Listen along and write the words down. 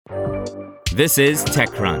This is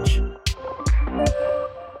TechCrunch.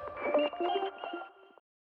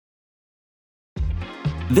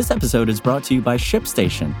 This episode is brought to you by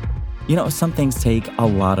ShipStation. You know, some things take a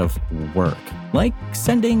lot of work, like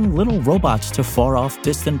sending little robots to far-off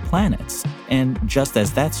distant planets. And just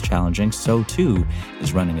as that's challenging, so too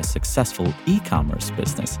is running a successful e-commerce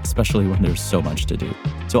business, especially when there's so much to do.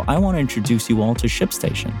 So I want to introduce you all to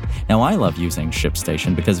ShipStation. Now, I love using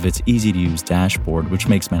ShipStation because of its easy-to-use dashboard, which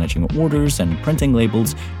makes managing orders and printing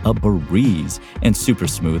labels a breeze and super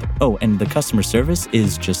smooth. Oh, and the customer service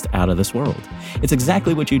is just out of this world. It's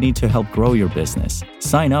exactly what you need to help grow your business.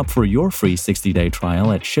 Sign up for your free 60-day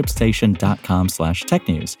trial at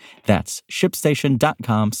shipstation.com/technews. That's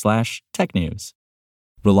shipstation.com/technews.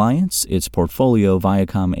 Reliance, its portfolio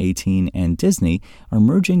Viacom 18, and Disney are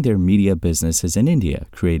merging their media businesses in India,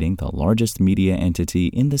 creating the largest media entity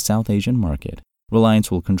in the South Asian market. Reliance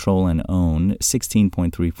will control and own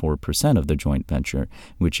 16.34% of the joint venture,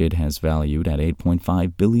 which it has valued at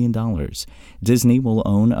 $8.5 billion. Disney will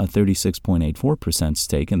own a 36.84%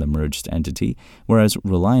 stake in the merged entity, whereas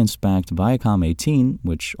Reliance-backed Viacom 18,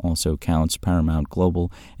 which also counts Paramount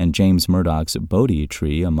Global and James Murdoch's Bodhi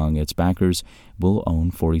Tree among its backers, will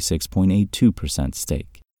own 46.82%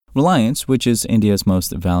 stake. Reliance, which is India's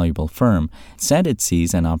most valuable firm, said it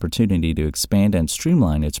sees an opportunity to expand and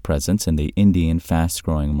streamline its presence in the Indian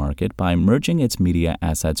fast-growing market by merging its media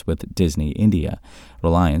assets with Disney India.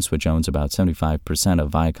 Reliance, which owns about 75%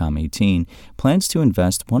 of Viacom 18, plans to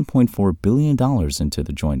invest $1.4 billion into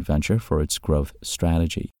the joint venture for its growth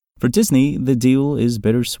strategy. For Disney, the deal is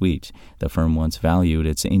bittersweet. The firm once valued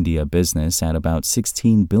its India business at about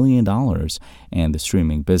 $16 billion, and the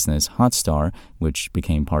streaming business Hotstar, which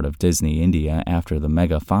became part of Disney India after the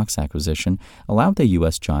Mega Fox acquisition, allowed the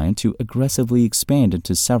U.S. giant to aggressively expand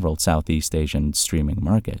into several Southeast Asian streaming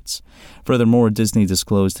markets. Furthermore, Disney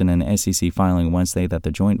disclosed in an SEC filing Wednesday that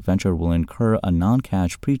the joint venture will incur a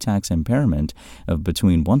non-cash pre-tax impairment of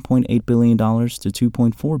between $1.8 billion to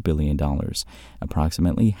 $2.4 billion,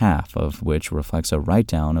 approximately half of which reflects a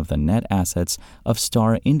write-down of the net assets of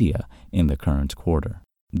Star India in the current quarter.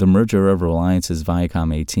 The merger of Reliance's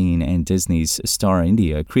Viacom 18 and Disney's Star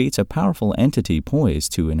India creates a powerful entity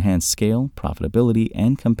poised to enhance scale, profitability,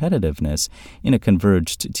 and competitiveness in a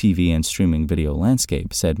converged TV and streaming video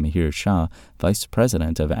landscape, said Mihir Shah, Vice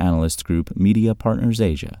President of analyst group Media Partners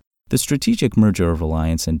Asia. The strategic merger of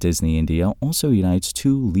Reliance and Disney India also unites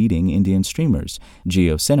two leading Indian streamers,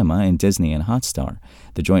 JioCinema and Disney and Hotstar.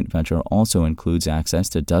 The joint venture also includes access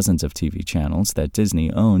to dozens of TV channels that Disney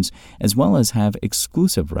owns, as well as have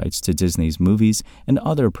exclusive rights to Disney's movies and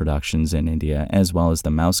other productions in India, as well as the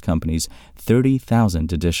Mouse Company's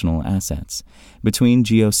 30,000 additional assets. Between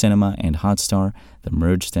JioCinema and Hotstar, the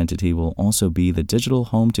merged entity will also be the digital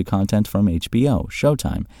home to content from HBO,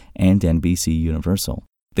 Showtime, and NBC Universal.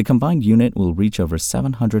 The combined unit will reach over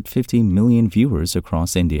 750 million viewers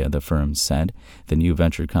across India, the firm said. The new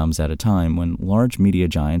venture comes at a time when large media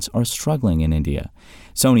giants are struggling in India.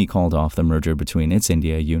 Sony called off the merger between its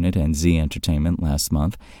India unit and Z Entertainment last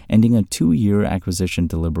month, ending a 2-year acquisition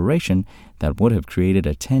deliberation that would have created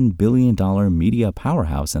a $10 billion media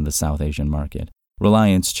powerhouse in the South Asian market.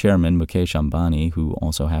 Reliance chairman Mukesh Ambani, who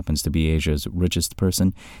also happens to be Asia's richest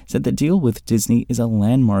person, said the deal with Disney is a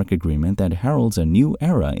landmark agreement that heralds a new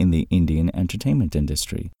era in the Indian entertainment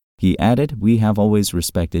industry. He added, "We have always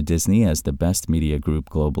respected Disney as the best media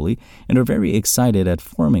group globally and are very excited at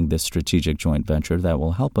forming this strategic joint venture that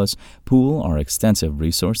will help us pool our extensive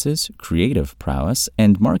resources, creative prowess,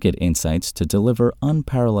 and market insights to deliver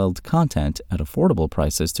unparalleled content at affordable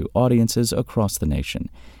prices to audiences across the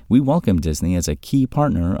nation. We welcome Disney as a key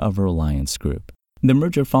partner of Reliance Group." The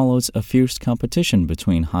merger follows a fierce competition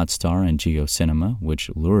between Hotstar and JioCinema,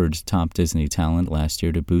 which lured top Disney talent last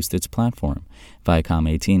year to boost its platform. Viacom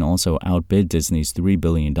 18 also outbid Disney's $3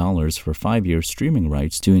 billion for 5-year streaming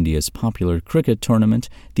rights to India's popular cricket tournament,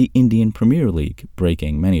 the Indian Premier League,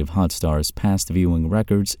 breaking many of Hotstar's past viewing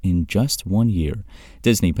records in just 1 year.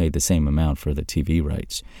 Disney paid the same amount for the TV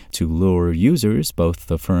rights. To lure users, both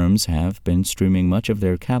the firms have been streaming much of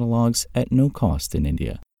their catalogs at no cost in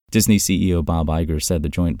India. Disney CEO Bob Iger said the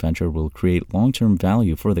joint venture will create long-term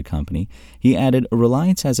value for the company. He added,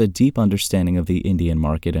 "Reliance has a deep understanding of the Indian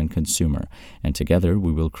market and consumer, and together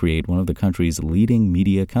we will create one of the country's leading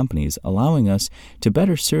media companies, allowing us to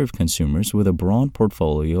better serve consumers with a broad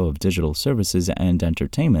portfolio of digital services and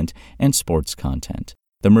entertainment and sports content."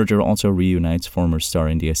 The merger also reunites former Star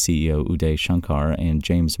India CEO Uday Shankar and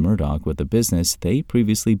James Murdoch with the business they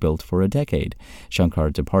previously built for a decade.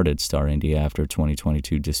 Shankar departed Star India after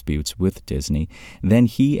 2022 disputes with Disney. Then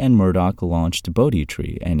he and Murdoch launched Bodhi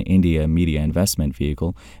Tree, an India media investment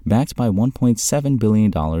vehicle backed by $1.7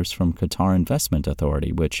 billion from Qatar Investment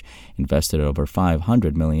Authority, which invested over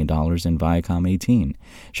 $500 million in Viacom 18.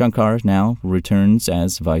 Shankar now returns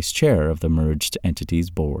as vice chair of the merged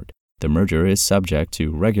entity's board. The merger is subject to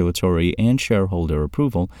regulatory and shareholder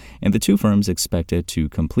approval, and the two firms expect it to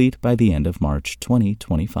complete by the end of March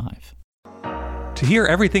 2025. To hear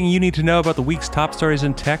everything you need to know about the week's top stories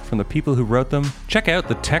in tech from the people who wrote them, check out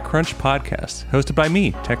the TechCrunch podcast, hosted by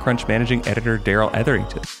me, TechCrunch managing editor Daryl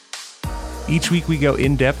Etherington. Each week we go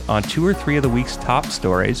in-depth on 2 or 3 of the week's top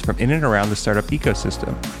stories from in and around the startup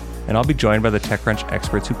ecosystem, and I'll be joined by the TechCrunch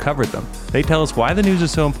experts who covered them. They tell us why the news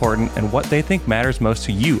is so important and what they think matters most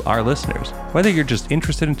to you, our listeners, whether you're just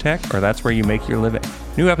interested in tech or that's where you make your living.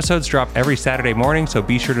 New episodes drop every Saturday morning, so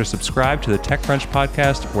be sure to subscribe to the TechCrunch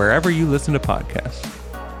podcast wherever you listen to podcasts.